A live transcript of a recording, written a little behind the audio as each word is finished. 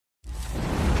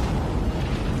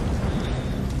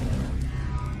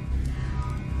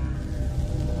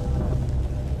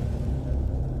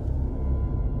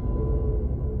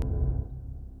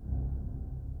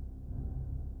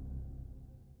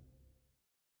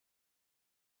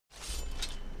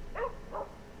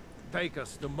take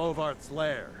us to Movart's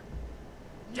lair.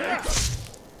 Yeah.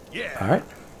 Yeah. All right.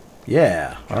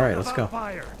 Yeah. All right. Let's go.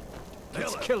 Vampire.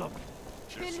 Let's kill him.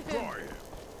 Destroy him.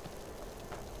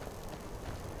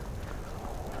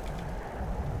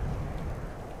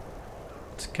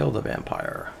 Let's kill the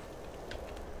vampire.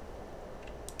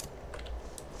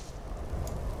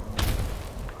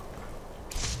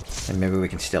 And maybe we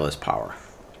can steal his power.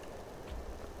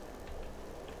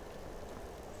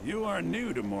 You are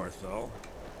new to Morthal.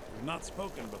 We've not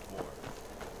spoken before.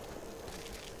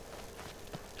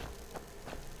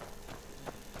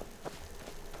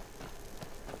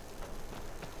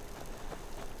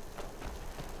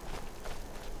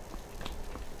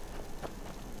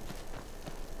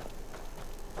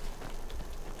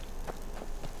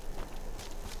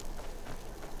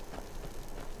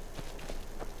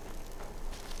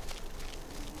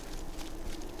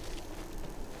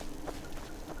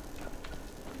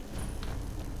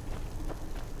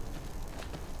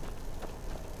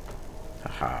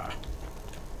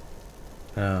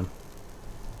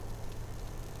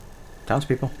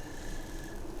 Townspeople.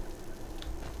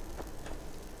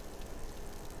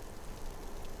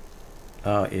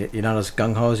 Oh, you're not as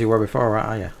gung-ho as you were before,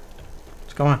 are you?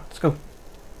 Let's go on. Let's go.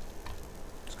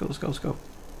 Let's go, let's go, let's go. Oh,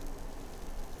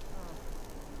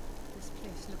 this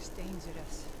place looks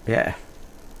dangerous. Yeah.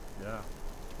 Yeah,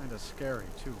 kind of scary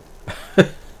too.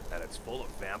 And it's full of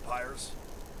vampires?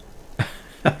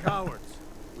 Cowards.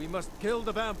 We must kill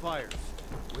the vampires.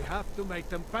 We have to make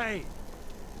them pay.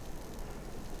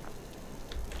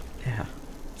 Yeah.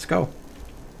 Let's go.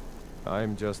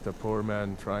 I'm just a poor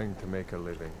man trying to make a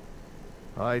living.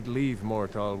 I'd leave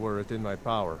Mortal were it in my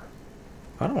power.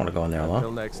 I don't want to go in there alone.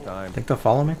 Until next time. Think they'll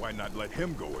follow me? Why not let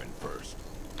him go in first?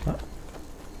 What?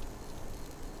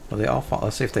 Well, they all follow.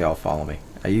 Let's see if they all follow me.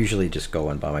 I usually just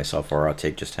go in by myself, or I'll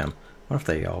take just him. What if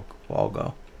they all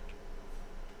go?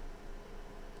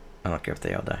 I don't care if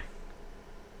they all die.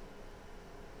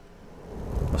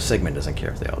 Well, Sigman doesn't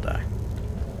care if they all die.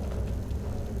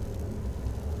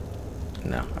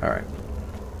 No. Alright.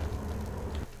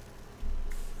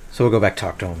 So we'll go back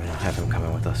talk to him and I'll have him come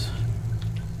in with us.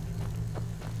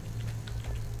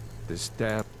 This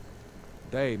damn...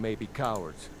 They may be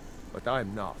cowards, but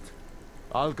I'm not.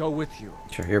 I'll go with you.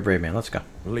 Sure, you're a brave man. Let's go.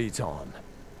 Leads on.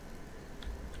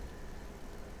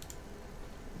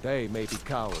 They may be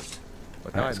cowards,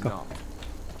 but All right, let's I'm go. not.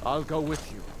 I'll go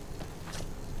with you.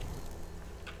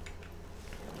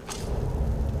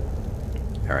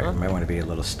 Alright, I might want to be a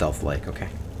little stealth-like, okay?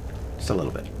 Just a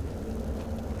little bit.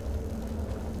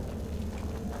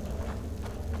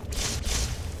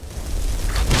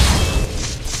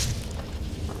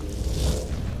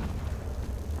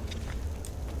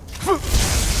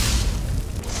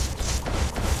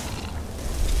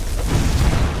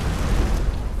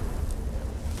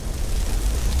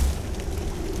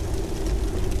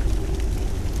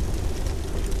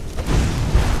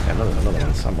 Another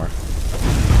one somewhere.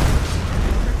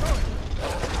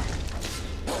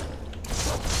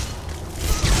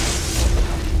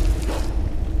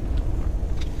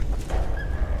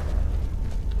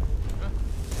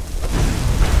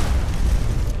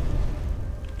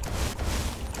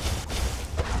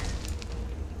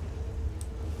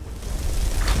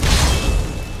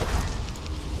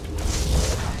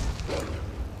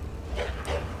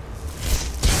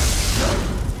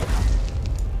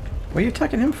 What are you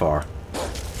attacking him for?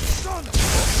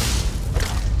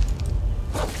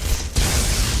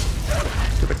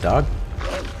 Stupid dog.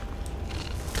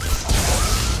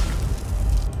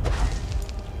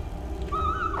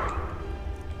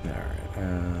 Alright,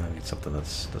 I need something that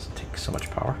doesn't take so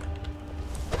much power.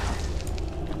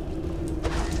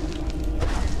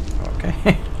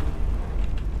 Okay.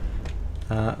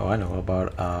 Oh, I know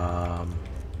about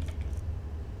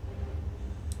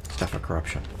stuff of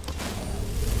corruption.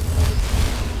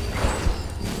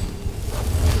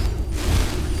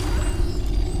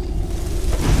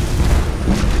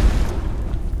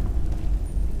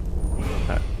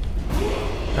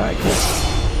 Alright, cool.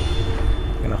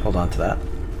 I'm gonna hold on to that.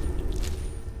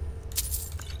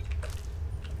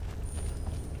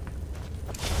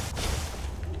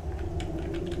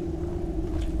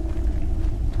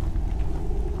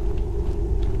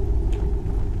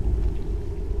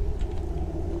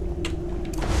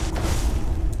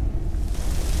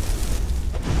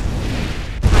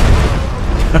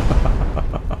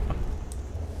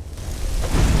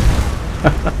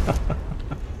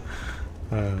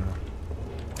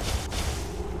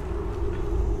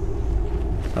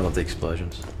 I love the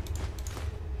explosions.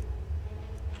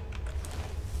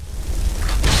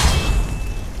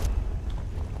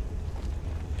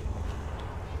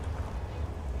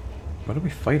 What are we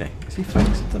fighting? Is he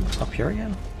fighting something up here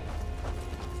again? Is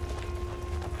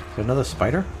there another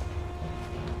spider?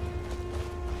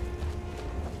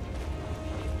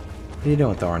 What are you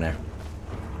doing, throwing there?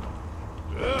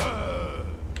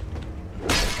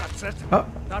 That's it. Oh,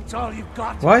 That's all you've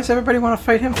got. why does everybody want to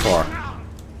fight him for?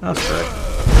 That's good.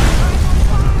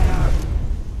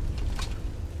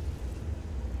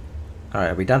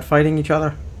 Alright, are we done fighting each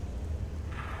other?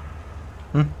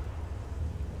 Hmm?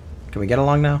 Can we get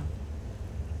along now?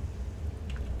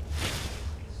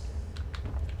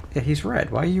 Yeah, he's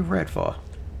red. Why are you red for?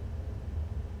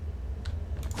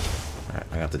 Alright, I'm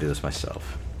gonna have to do this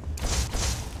myself.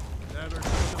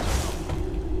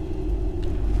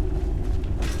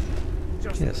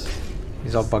 Yes,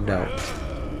 he's all bugged out.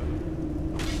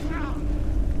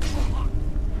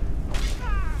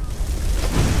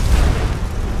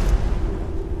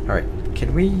 Alright,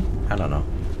 can we... I don't know.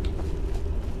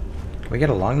 Can we get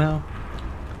along now?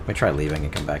 Let me try leaving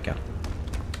and come back in.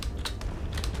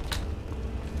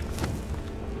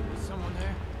 Someone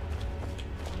there?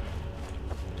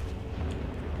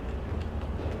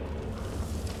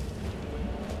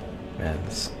 Man,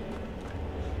 this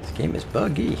game is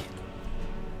buggy.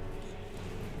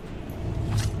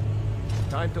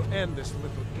 Time to end this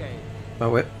little game.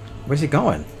 But where's he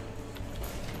going?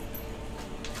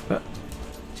 What?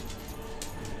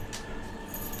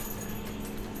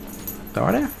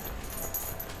 Are there?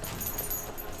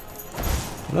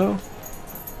 Hello?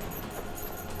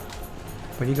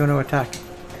 What are you going to attack?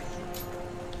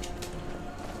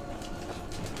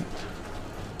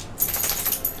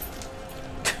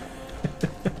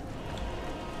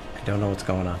 I don't know what's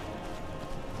going on.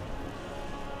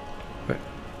 But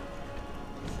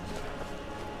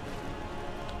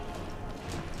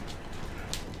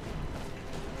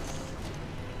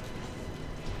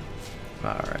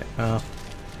alright, well.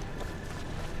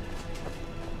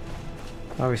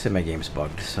 Obviously my game's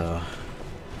bugged, so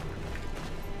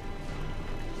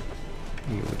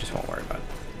we just won't worry about it.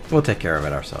 We'll take care of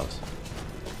it ourselves.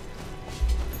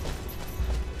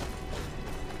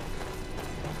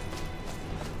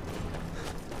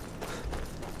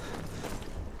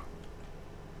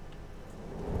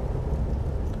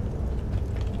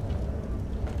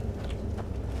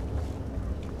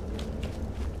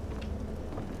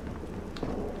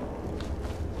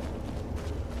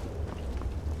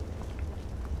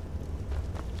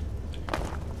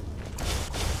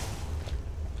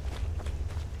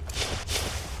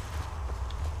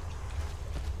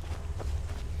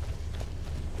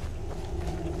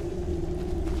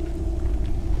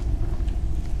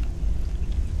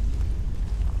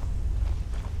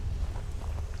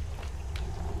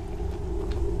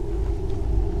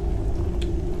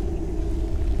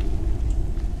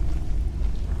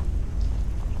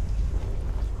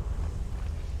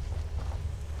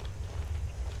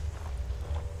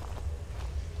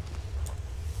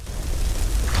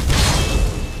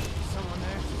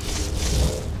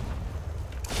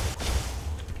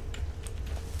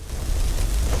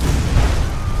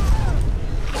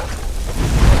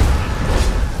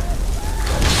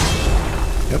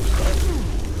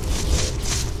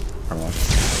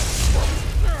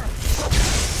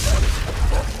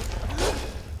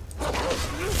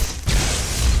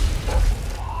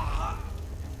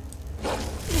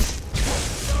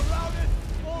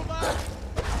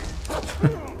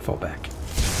 Fall back.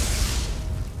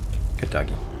 Good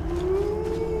doggy.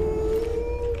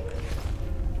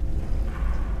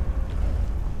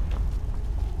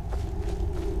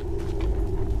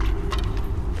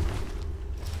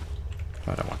 Oh,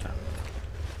 I don't want that.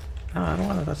 No, I don't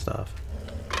want that stuff.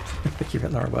 I keep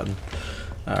hitting the wrong button.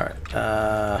 Alright,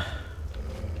 I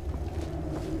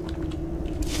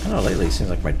don't know, lately it seems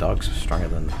like my dog's stronger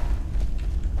than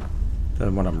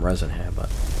when I'm resin here, but...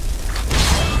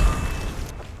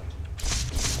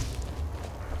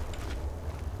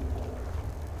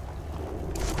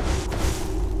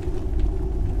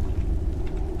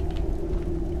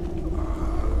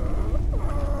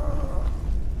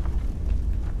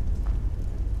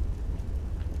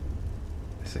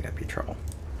 This is gonna be trouble.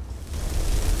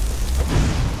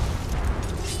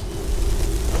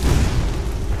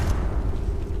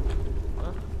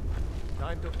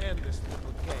 Time to end this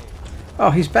little game. Oh,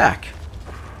 he's back.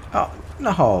 Oh,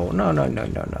 no, no, no, no, no,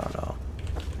 no, no.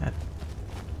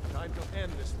 Time to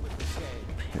end this little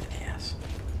game. Pain in the ass.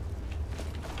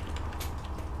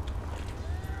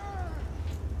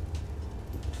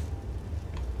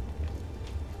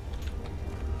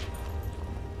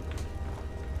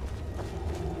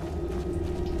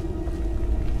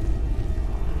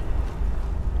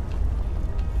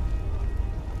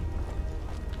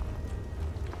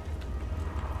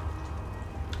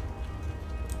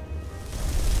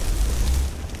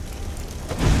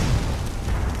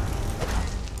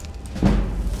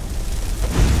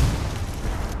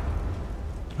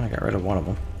 killed one of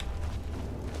them.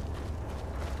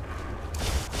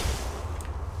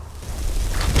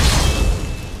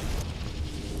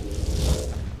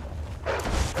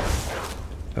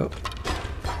 Oh.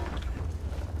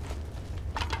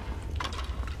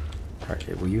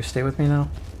 Alright, will you stay with me now?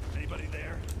 Anybody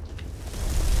there?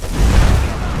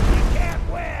 You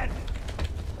can't win!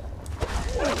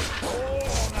 Oh,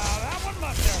 now that one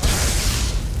must have hurt.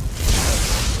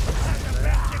 That's the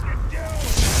best you can do!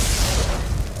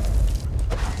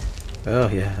 Oh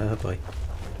yeah, oh boy.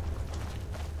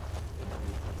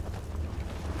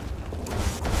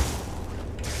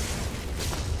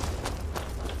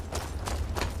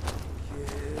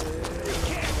 You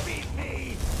can't beat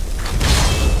me!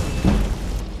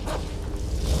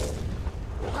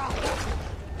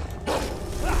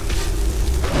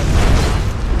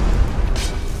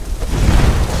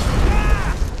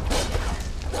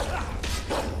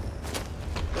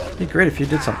 It'd be great if you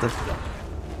did something.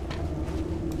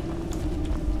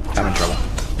 I'm in trouble.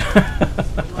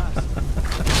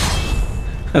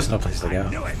 There's no place to go.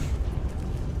 Knew it!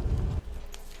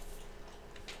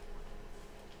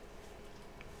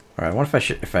 Alright, what if I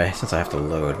should, since I have to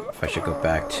load, if I should go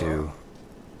back to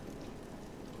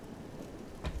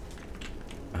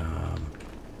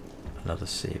another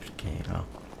saved game. Oh,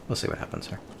 we'll see what happens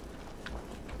here.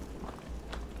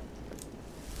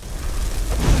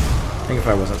 I think if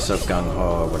I wasn't so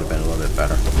gung-ho, it would have been a little bit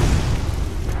better.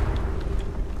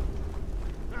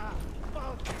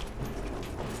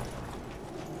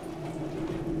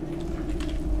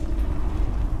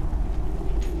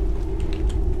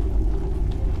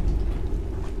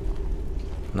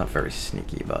 Not very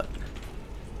sneaky, but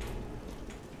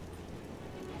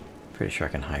pretty sure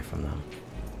I can hide from them.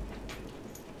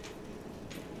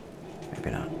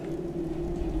 Maybe not.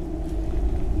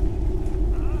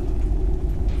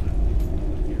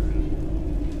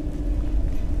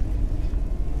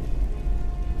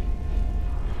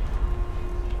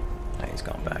 Now he's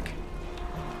gone back.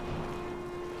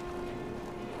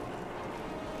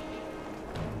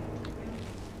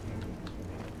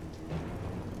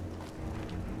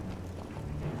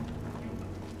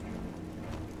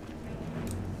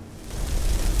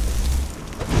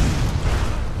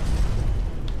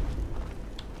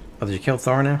 Oh, did you kill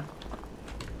Thor now?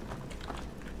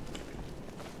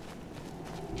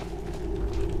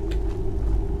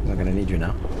 I'm gonna need you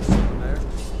now. There.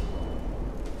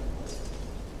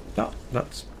 Oh,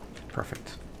 that's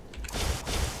perfect.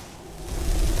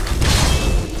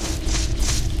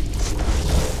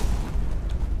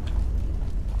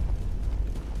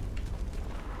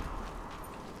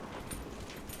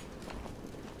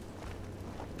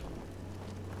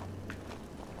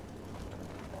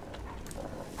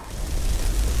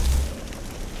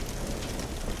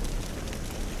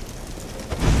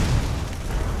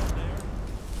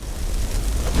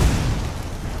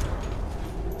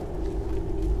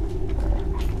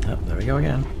 There we go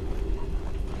again.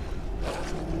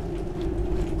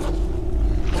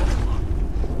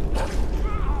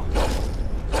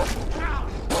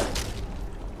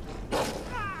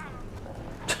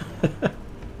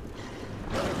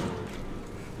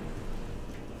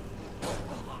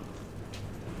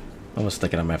 I was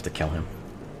thinking I'm gonna have to kill him.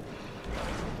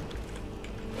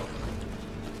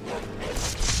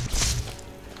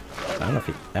 I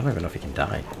don't even know if he can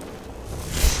die.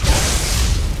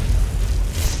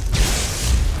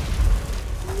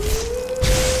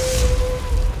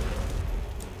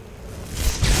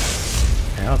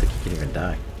 I don't think he can even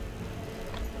die.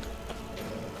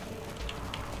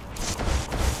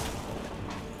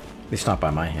 At least not by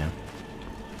my hand.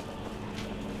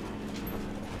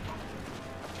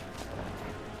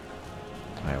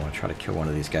 Alright, I want to try to kill one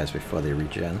of these guys before they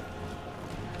regen.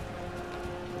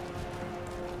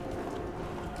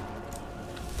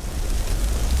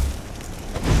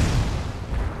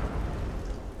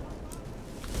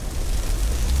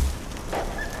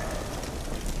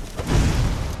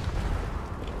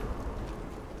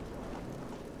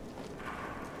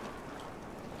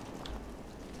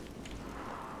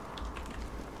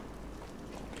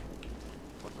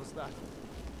 What was that?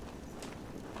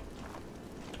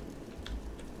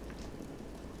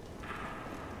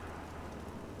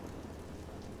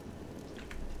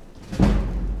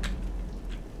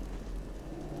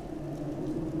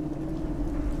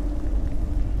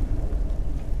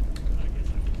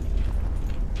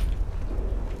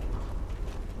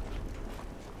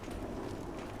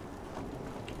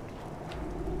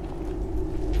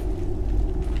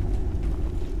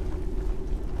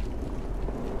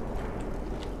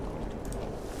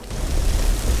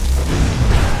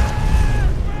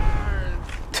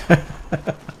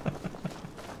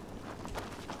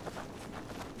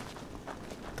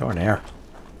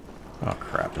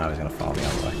 follow me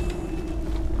all the way.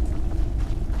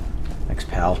 Thanks,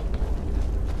 pal.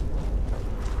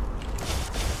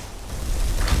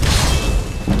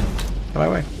 Get my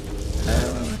way.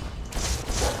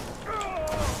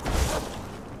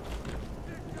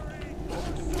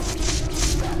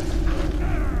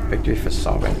 Victory for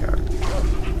solving her.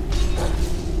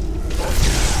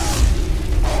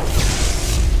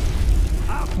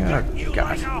 Oh, You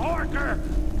God. like a horker!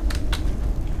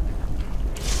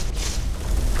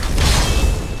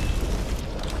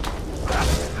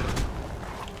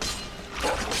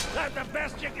 That's the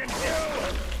best you can do!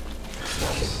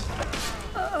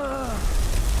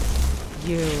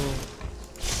 You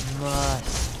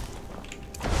must.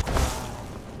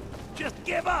 Just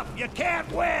give up! You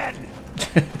can't win!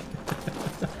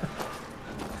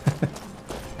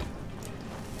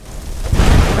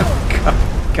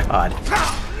 God.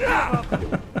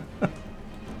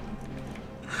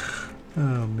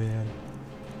 Oh man.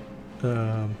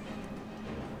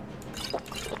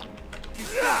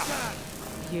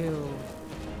 You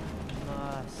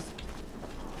must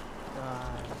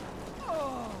die.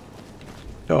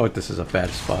 Oh, this is a bad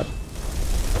spot.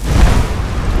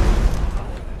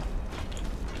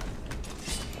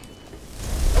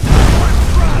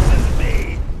 Crosses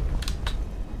me!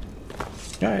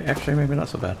 Yeah, actually, maybe not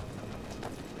so bad.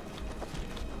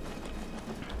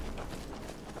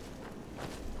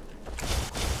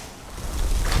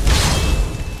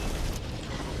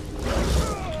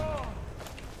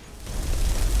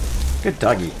 Good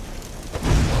doggy.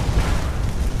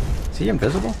 Is he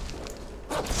invisible?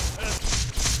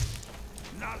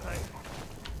 Nothing.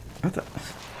 What the?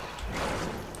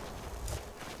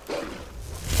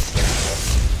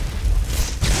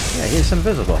 Yeah, he's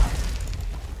invisible.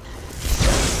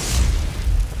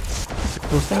 That's the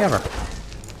coolest thing ever.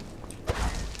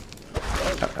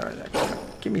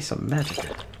 Give me some magic.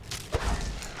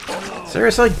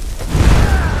 Seriously?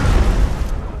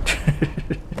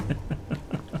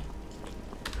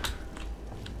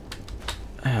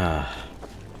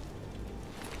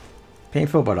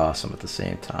 Painful but awesome at the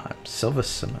same time. Silver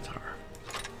Scimitar.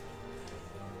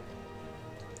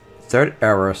 Third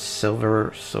era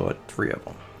silver sword, 3 of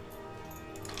them.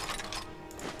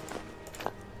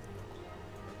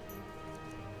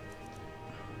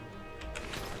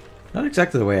 Not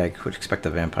exactly the way I would expect a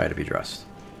vampire to be dressed.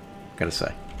 Gotta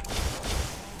say.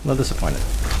 A little disappointed.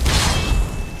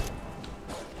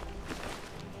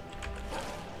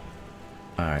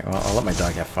 Alright, well, I'll let my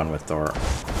dog have fun with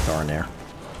Doranir.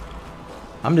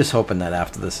 I'm just hoping that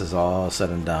after this is all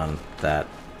said and done, that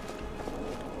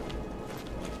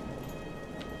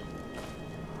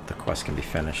the quest can be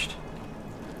finished.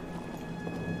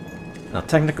 Now,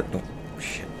 technically... Oh,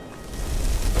 shit.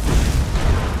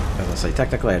 As I say,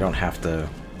 technically I don't have to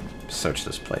search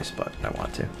this place, but I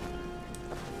want to.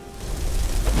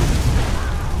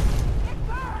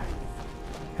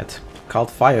 It's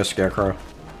called Fire Scarecrow.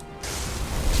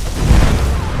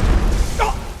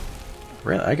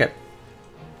 Really? I get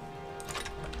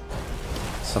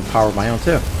some power of my own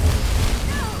too.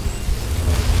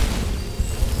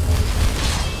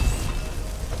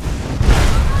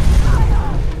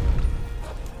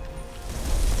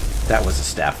 That was a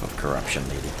staff of corruption,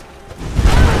 lady.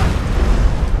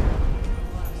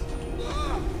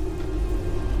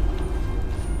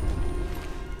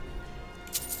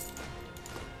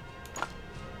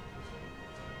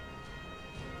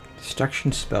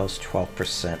 Destruction spells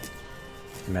 12%.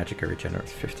 Magic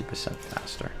regenerates 50%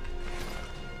 faster.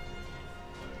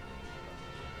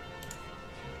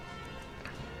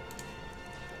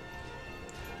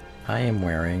 I am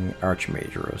wearing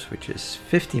Archmage Rose, which is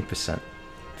 15%,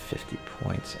 50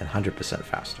 points, and 100%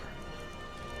 faster.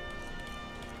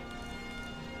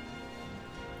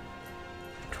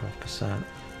 12%.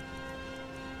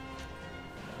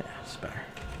 Yeah, it's better.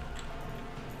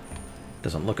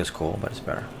 Doesn't look as cool, but it's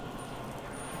better.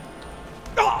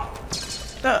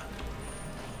 Ah!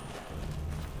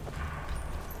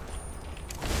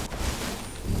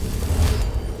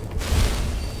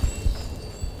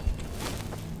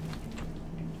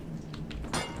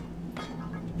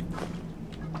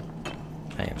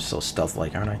 I am so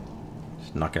stealth-like, aren't I?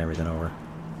 Just knocking everything over.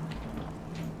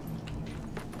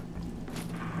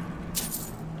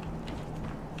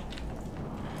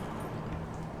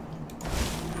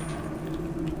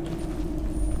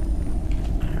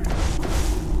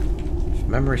 If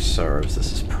memory serves,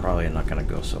 this is probably not going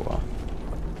to go so well.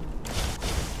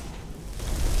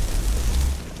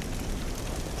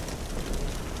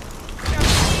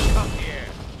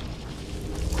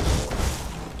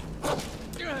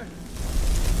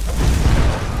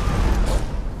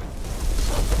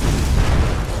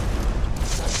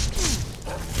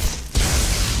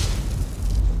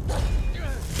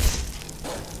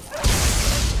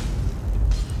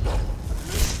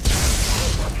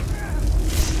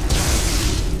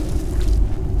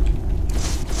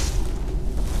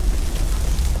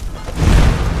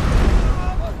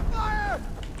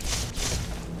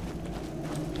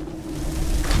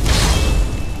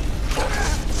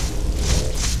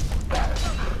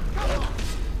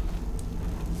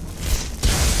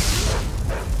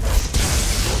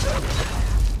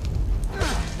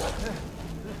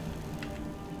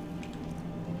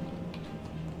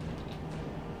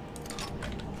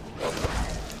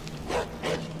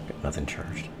 Nothing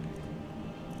charged.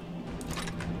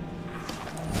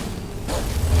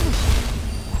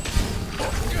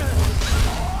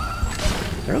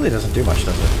 It really doesn't do much,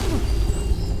 does it?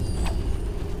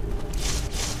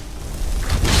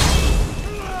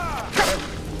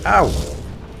 Ow!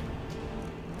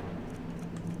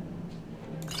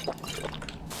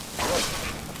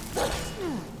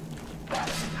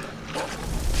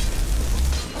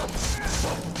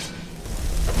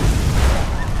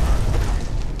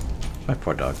 My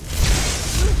poor dog.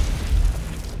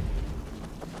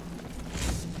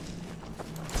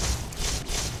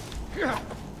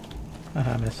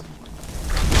 Haha, missed.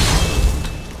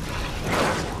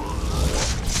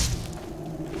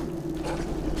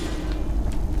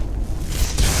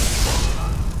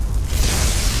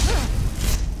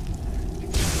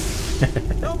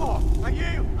 No more! I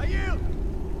yield! I yield!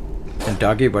 And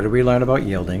doggy, what did we learn about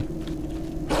yielding?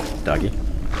 Doggy.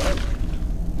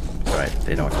 Right,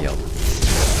 they don't yield.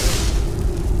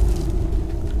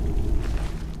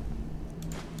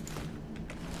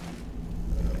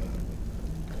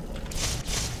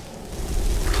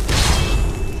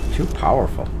 Too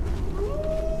powerful.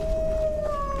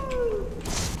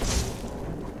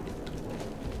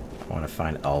 I want to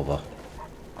find Alva.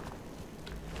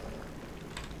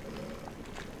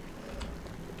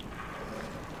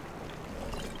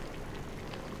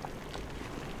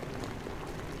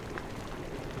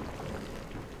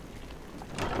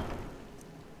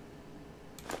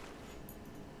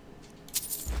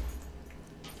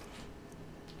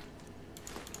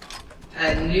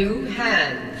 A new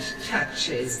hand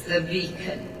touches the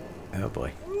beacon. Oh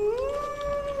boy.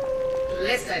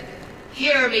 Listen,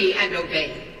 hear me and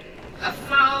obey. A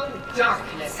foul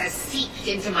darkness has seeped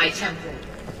into my temple.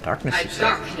 Darkness, you A said?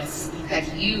 darkness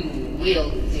that you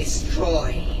will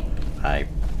destroy. I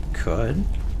could.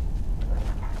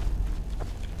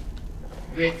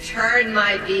 Return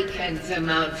my beacon to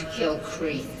Mount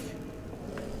Kilcreath.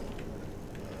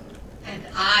 And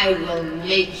I will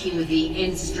make you the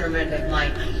instrument of my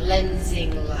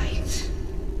cleansing light.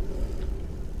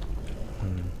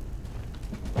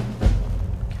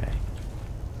 Okay.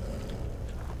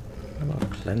 I'm not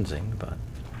cleansing, but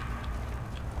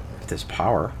if there's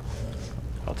power,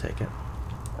 I'll take it.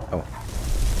 Oh.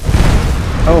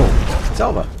 Oh! It's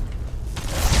Alva!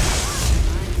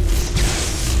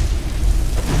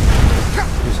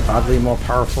 Who's oddly more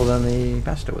powerful than the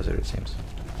Master Wizard, it seems.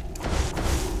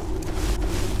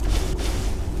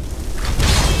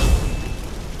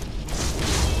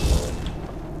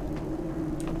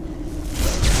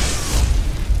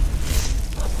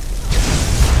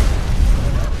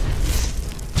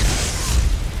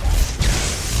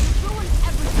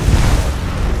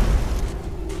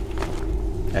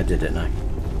 I did, didn't I?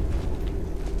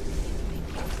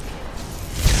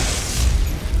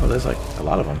 Oh, there's like a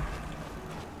lot of them.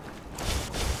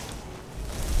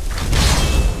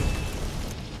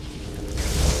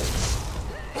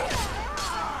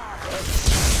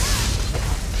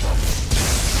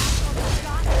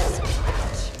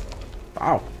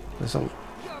 Wow, there's a... I'm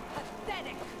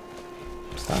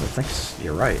starting to think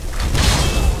you're right.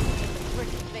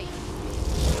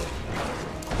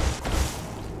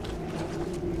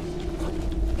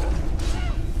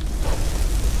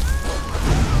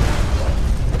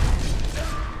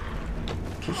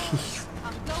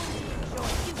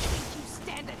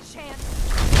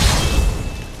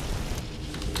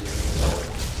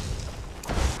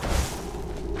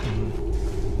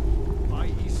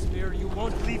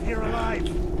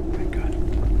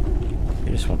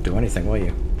 Do anything, will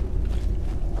you?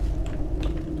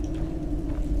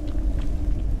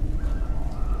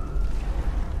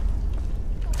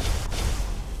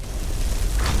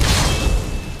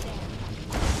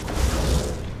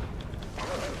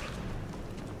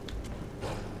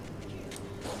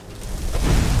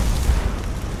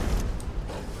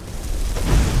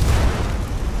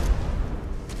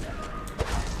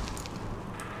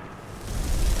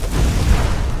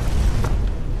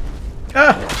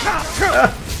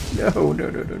 No, no,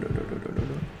 no, no, no, no, no, no,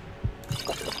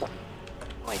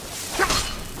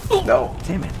 no. No,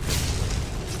 damn it.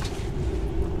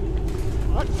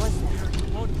 What was that?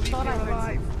 You won't leave here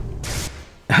alive.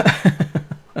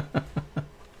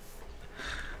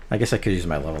 I guess I could use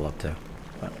my level up too.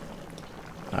 But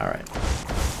alright.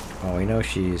 Well, we know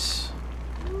she's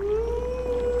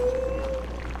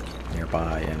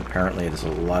nearby, and apparently there's a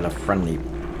lot of friendly,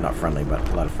 not friendly, but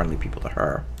a lot of friendly people to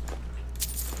her.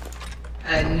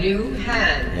 A new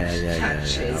hand Yeah.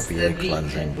 touches I'll be the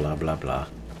cleansing, beacon. blah, blah, blah.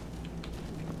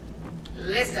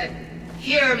 Listen,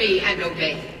 hear me and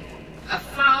obey. A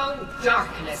foul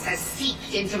darkness has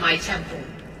seeped into my temple.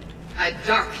 A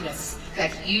darkness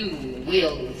that you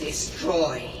will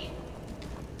destroy.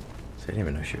 So I didn't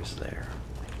even know she was there.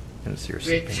 I didn't see her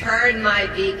sleeping. Return my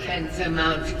beacon to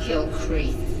Mount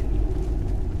Kilcreath.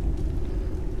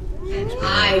 And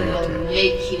I will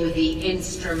make you the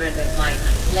instrument of my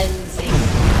cleansing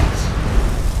light.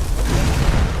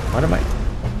 Why did my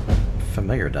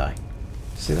familiar die?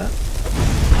 See that?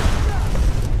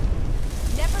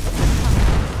 Never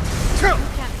come. You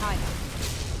can't hide.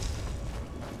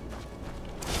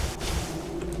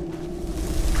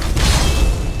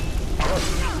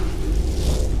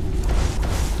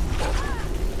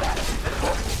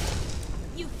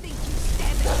 You think you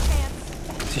stand a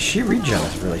chance? See, she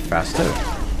regens really fast too.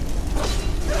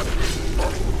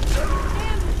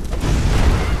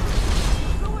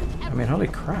 I mean, holy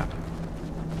crap.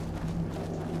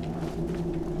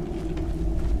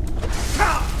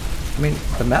 I mean,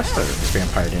 the master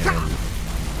vampire didn't even...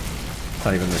 It's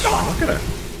not even this strong. Look at her.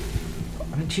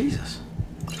 I mean, Jesus.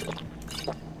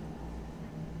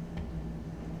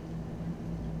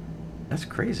 That's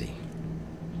crazy.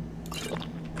 I don't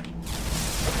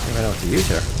even know what to use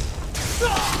here.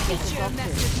 Get your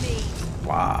mess with me.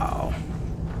 Wow.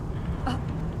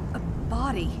 A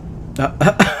body.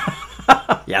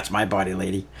 Yeah, it's my body,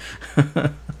 lady.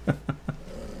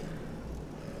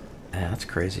 Yeah, that's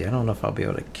crazy. I don't know if I'll be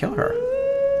able to kill her.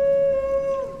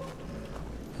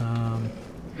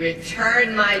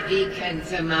 Return my beacon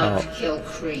to Mount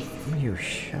Kilcreath. You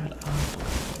shut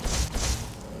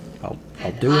up.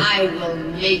 I'll do it. I will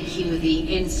make you the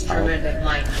instrument of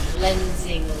my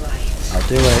cleansing light. I'll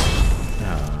do it.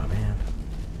 Oh, man.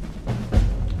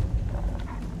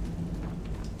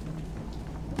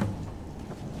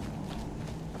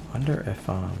 Wonder if,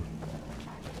 yeah.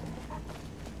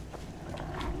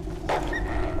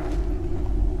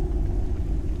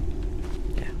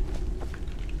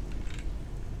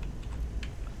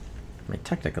 I mean,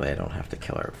 technically I don't have to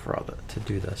kill her for all to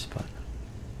do this, but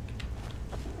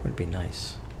it would be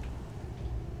nice.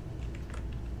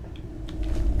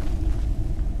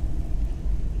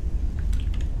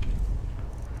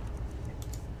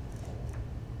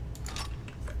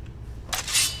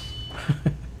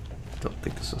 Don't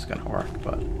think this is gonna work,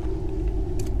 but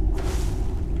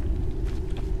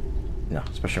no,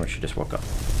 especially when she just woke up.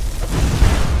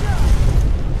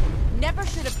 Never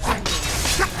should have turned you.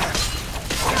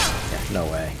 Yeah, no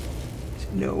way.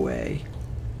 No way.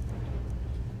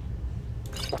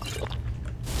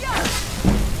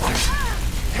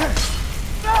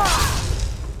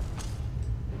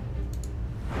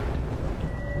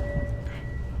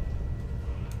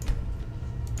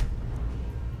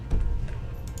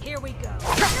 Here we go.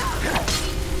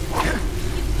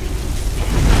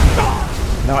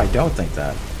 No, I don't think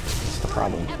that. That's the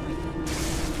problem.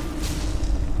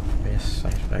 Yes,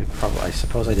 I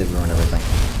suppose I did ruin everything.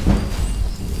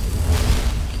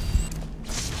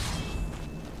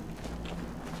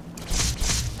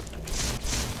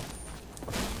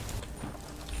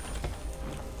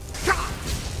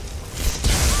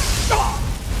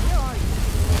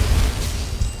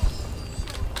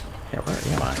 Yeah, where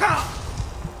am I?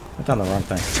 I've done the wrong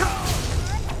thing.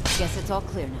 Guess it's all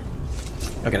clear now.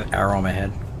 I got an arrow on my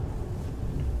head.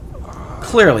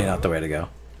 Clearly not the way to go.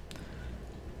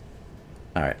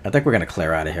 Alright, I think we're going to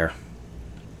clear out of here.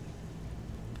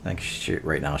 I think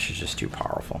right now she's just too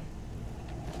powerful.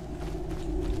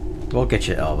 We'll get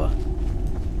you, Elva.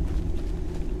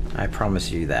 I promise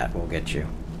you that. We'll get you.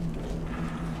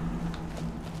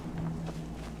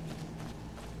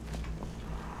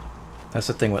 That's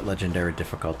the thing with legendary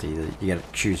difficulty. You gotta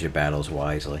choose your battles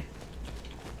wisely.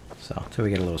 So, until we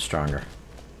get a little stronger.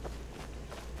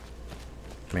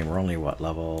 I mean, we're only, what,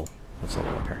 level... What's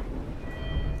level up here?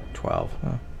 12.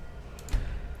 Huh?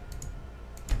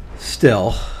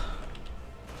 Still.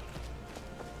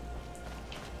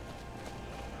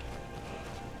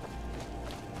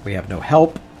 We have no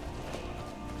help.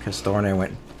 Because Thorne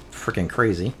went freaking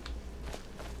crazy.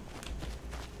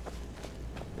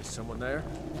 Is someone there?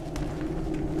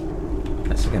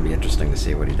 This is going to be interesting to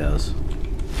see what he does.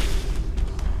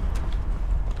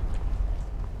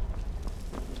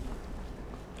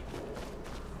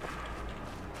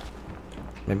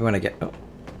 Maybe when I get... Oh.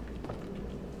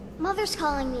 Mother's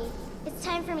calling me. It's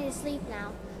time for me to sleep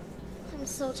now. I'm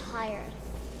so tired.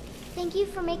 Thank you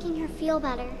for making her feel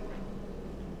better.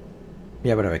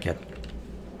 Yeah, whatever, kid.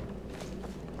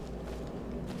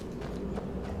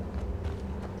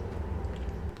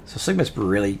 So Sigma's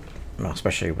really... Well,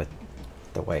 especially with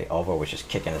the way Alva was just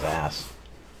kicking his ass.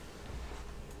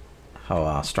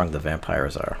 How strong the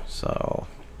vampires are, so...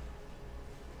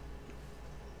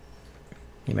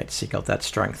 He might seek out that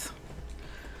strength.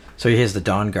 So he hears the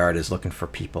Dawn Guard is looking for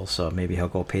people, so maybe he'll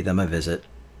go pay them a visit.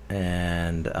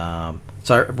 And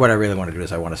so what I really want to do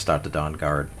is I want to start the Dawn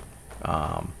Guard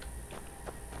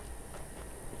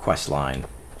quest line.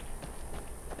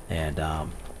 And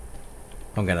I'm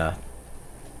gonna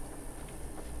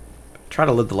try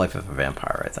to live the life of a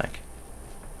vampire, I think.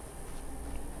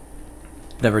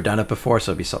 Never done it before,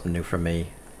 so it'll be something new for me.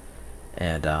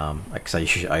 And because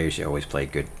I usually always play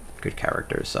good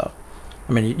characters, so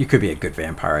I mean you could be a good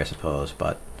vampire, I suppose,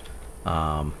 but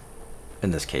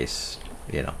in this case,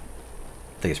 you know,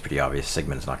 I think it's pretty obvious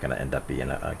Sigman's not going to end up being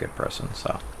a good person.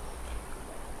 So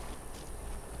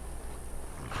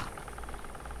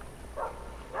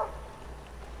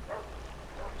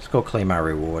let's go claim our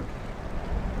reward.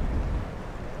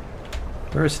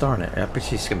 Where is Starnet? I bet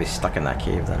she's gonna be stuck in that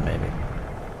cave then, maybe.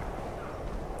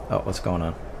 Oh, what's going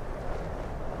on?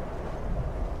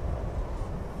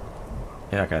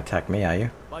 You're not gonna attack me, are you?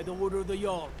 By the order of the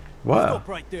Jarl. What? Stop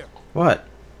right there. What?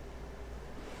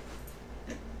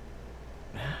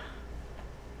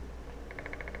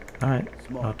 Alright,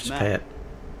 I'll just pay it.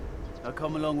 Now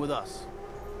come along with us.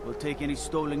 We'll take any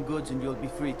stolen goods and you'll be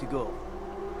free to go.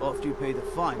 After you pay the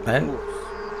fine, of I didn't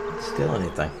course. steal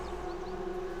anything.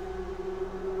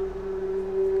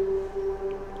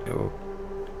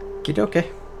 Okie dokie.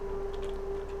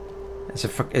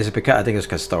 Is it because I think it's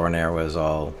because Thornair was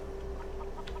all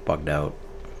bugged out.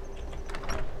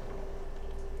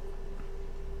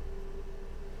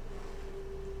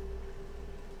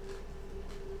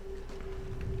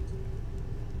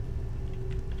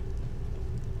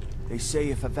 They say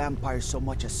if a vampire so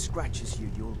much as scratches you,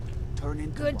 you'll turn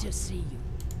into Good one. to see you.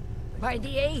 By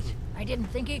the 8, I didn't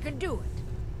think he could do it.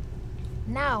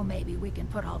 Now maybe we can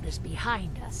put all this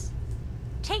behind us.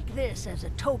 Take this as a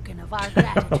token of our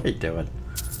gratitude. What are you doing?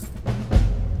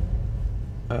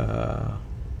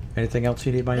 Anything else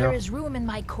you need, my There is room in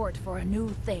my court for a new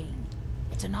thing.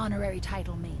 It's an honorary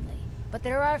title mainly, but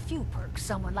there are a few perks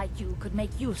someone like you could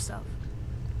make use of.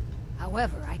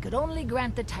 However, I could only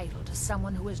grant the title to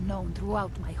someone who is known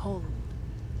throughout my hold.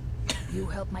 You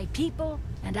help my people,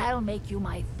 and I'll make you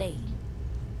my thane.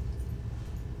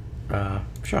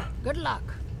 Sure. Good luck.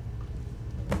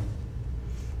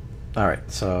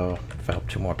 Alright, so if I help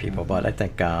 2 more people, but I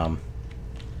think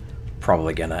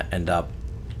probably gonna end up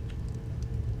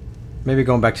maybe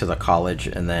going back to the college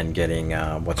and then getting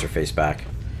what's-her-face back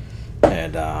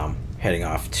and heading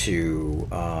off to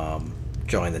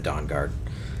join the Dawn Guard.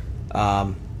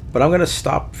 But I'm gonna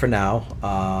stop for now,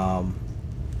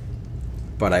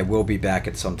 but I will be back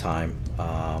at some time.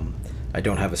 I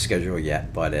don't have a schedule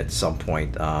yet, but at some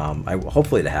point,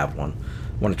 hopefully to have one.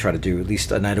 I want to try to do at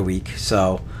least a night a week.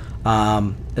 So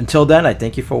until then, I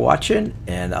thank you for watching,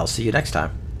 and I'll see you next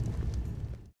time.